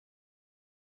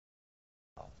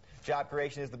Job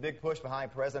creation is the big push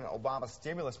behind President Obama's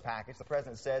stimulus package. The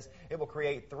president says it will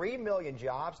create 3 million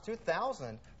jobs,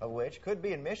 2,000 of which could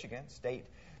be in Michigan. State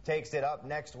takes it up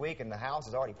next week, and the House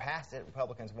has already passed it.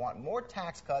 Republicans want more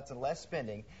tax cuts and less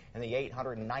spending in the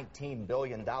 $819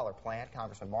 billion plan.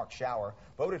 Congressman Mark Schauer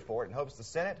voted for it and hopes the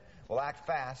Senate will act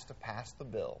fast to pass the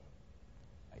bill.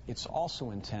 It's also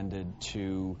intended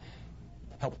to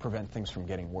help prevent things from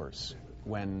getting worse.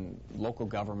 When local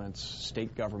governments,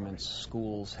 state governments,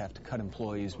 schools have to cut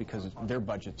employees because their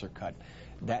budgets are cut,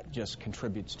 that just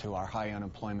contributes to our high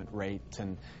unemployment rate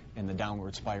and the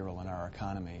downward spiral in our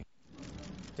economy.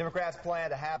 Democrats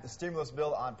plan to have the stimulus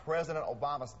bill on President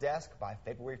Obama's desk by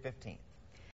February 15th.